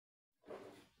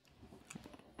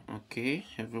Okay,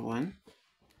 everyone,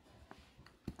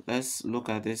 let's look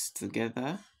at this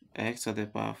together. X to the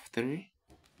power of 3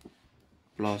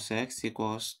 plus x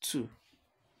equals 2.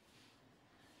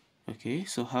 Okay,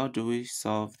 so how do we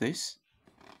solve this?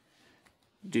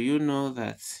 Do you know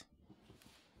that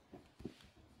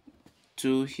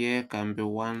 2 here can be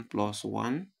 1 plus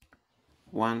 1?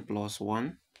 1 plus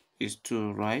 1 is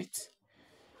 2, right?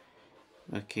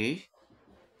 Okay,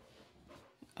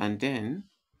 and then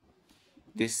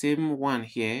the same 1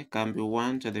 here can be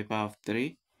 1 to the power of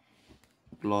 3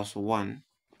 plus 1.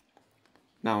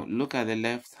 Now look at the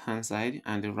left hand side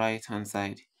and the right hand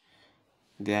side.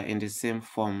 They are in the same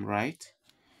form, right?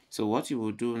 So what you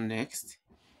will do next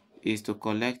is to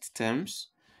collect terms.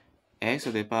 X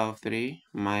to the power of 3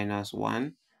 minus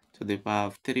 1 to the power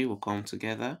of 3 will come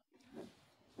together.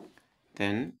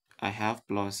 Then I have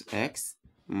plus x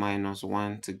minus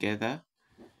 1 together.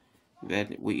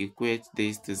 Then we equate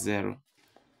this to 0.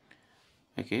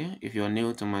 Okay, if you're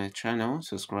new to my channel,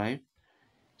 subscribe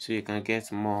so you can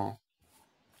get more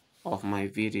of my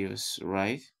videos,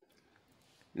 right?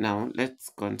 Now let's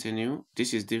continue.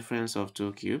 This is difference of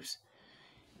two cubes.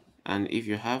 And if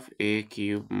you have a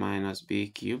cube minus b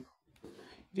cube,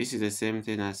 this is the same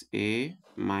thing as a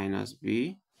minus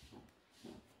b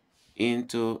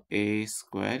into a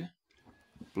squared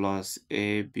plus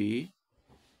ab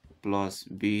plus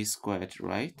b squared,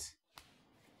 right?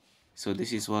 So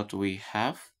this is what we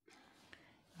have.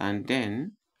 And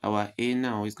then our a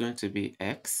now is going to be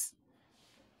x.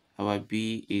 Our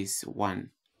b is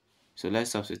 1. So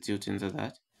let's substitute into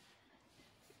that.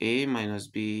 A minus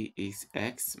b is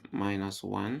x minus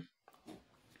 1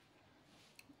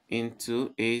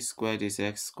 into a squared is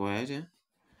x squared.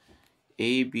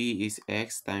 AB is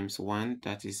x times 1,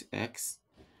 that is x.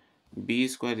 B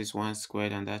squared is 1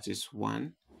 squared, and that is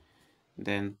 1.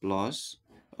 Then plus,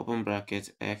 open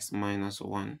bracket, x minus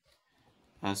 1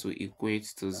 as we equate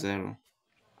to 0.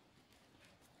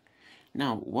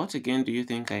 Now, what again do you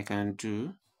think I can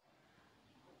do?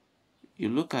 You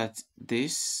look at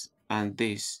this and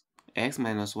this. X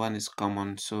minus 1 is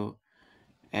common, so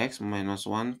x minus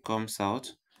 1 comes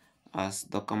out as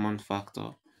the common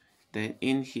factor. Then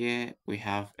in here we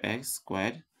have x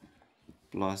squared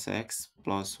plus x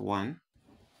plus 1.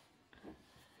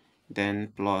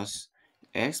 Then plus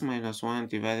x minus 1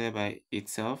 divided by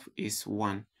itself is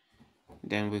 1.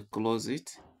 Then we close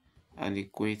it and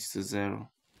equate to 0.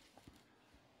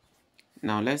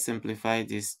 Now let's simplify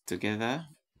this together.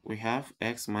 We have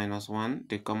x minus 1,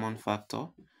 the common factor.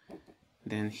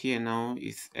 Then here now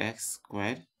is x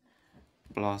squared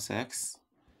plus x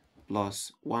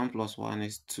plus 1 plus 1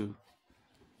 is 2.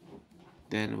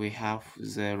 Then we have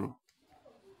 0.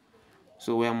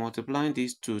 So we are multiplying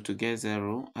these two to get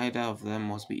 0. Either of them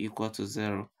must be equal to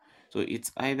 0. So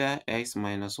it's either x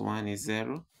minus 1 is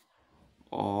 0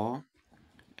 or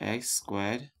x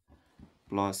squared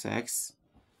plus x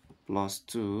plus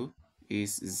 2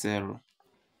 is 0.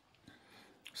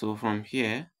 So from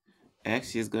here,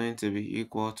 x is going to be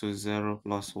equal to 0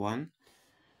 plus 1.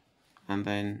 And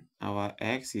then our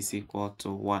x is equal to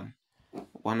 1.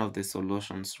 One of the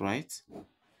solutions, right?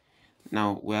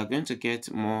 Now we are going to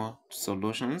get more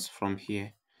solutions from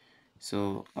here.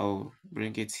 So I'll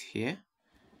bring it here.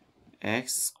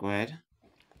 X squared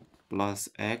plus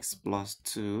x plus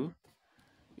 2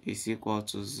 is equal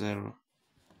to 0.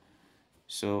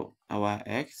 So our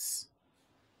x,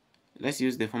 let's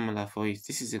use the formula for it.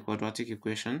 This is a quadratic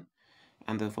equation,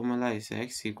 and the formula is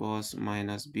x equals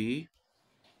minus b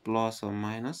plus or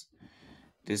minus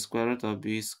the square root of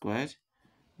b squared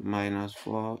minus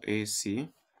 4ac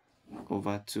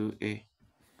over 2a.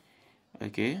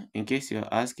 Okay, in case you're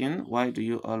asking why do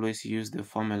you always use the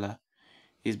formula,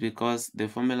 it's because the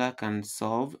formula can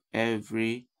solve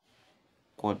every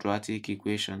quadratic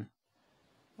equation.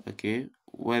 Okay,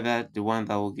 whether the one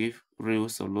that will give real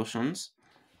solutions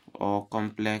or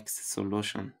complex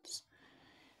solutions.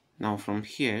 Now from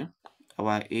here,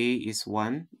 our a is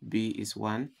 1, b is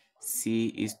 1, c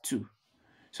is 2.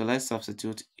 So let's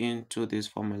substitute into this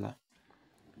formula.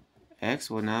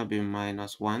 X will now be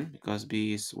minus 1 because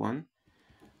b is 1,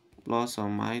 plus or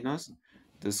minus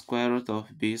the square root of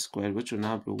b squared, which will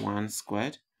now be 1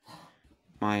 squared,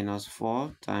 minus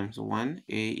 4 times 1,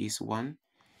 a is 1,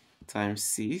 times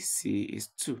c, c is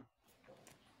 2.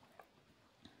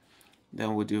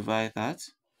 Then we divide that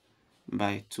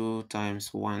by 2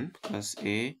 times 1 because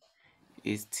a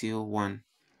is still 1.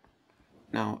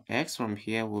 Now x from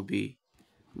here will be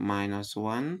minus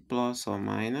 1 plus or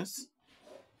minus.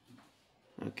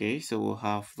 Okay, so we'll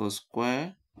have the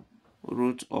square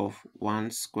root of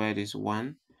 1 squared is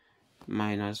 1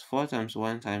 minus 4 times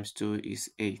 1 times 2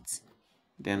 is 8.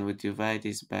 Then we divide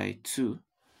this by 2.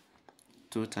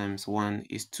 2 times 1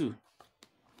 is 2.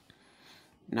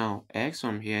 Now x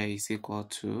from here is equal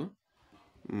to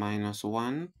minus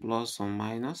 1 plus or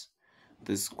minus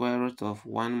the square root of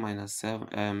 1 minus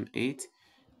 8,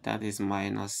 that is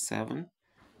minus 7,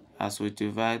 as we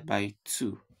divide by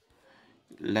 2.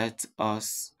 Let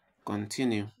us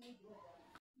continue.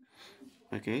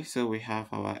 Okay, so we have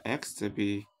our x to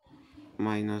be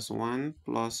minus 1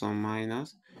 plus or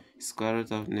minus square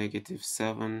root of negative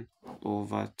 7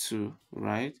 over 2,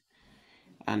 right?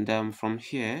 And from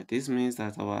here, this means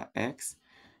that our x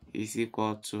is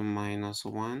equal to minus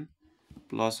 1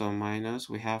 plus or minus,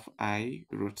 we have I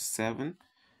root 7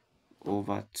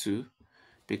 over 2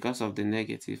 because of the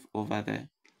negative over there.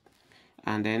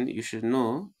 And then you should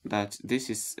know that this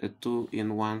is a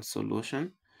 2-in-1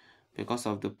 solution because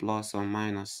of the plus or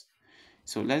minus.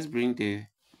 So let's bring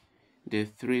the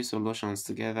three solutions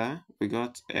together. We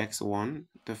got x1,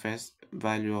 the first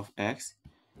value of x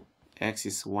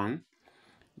is 1.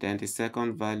 Then the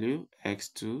second value,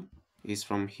 x2, is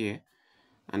from here.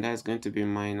 And that's going to be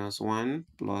minus 1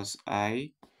 plus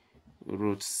I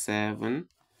root 7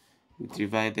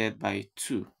 divided by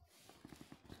 2.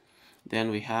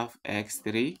 Then we have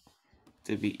x3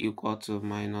 to be equal to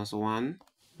minus 1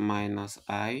 minus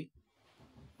I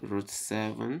root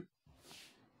 7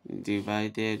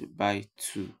 divided by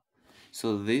 2.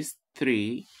 So these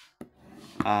three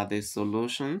are the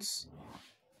solutions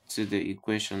to the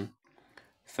equation.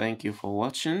 Thank you for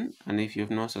watching, and if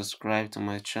you've not subscribed to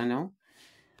my channel,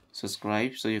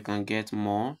 subscribe so you can get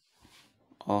more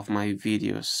of my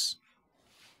videos.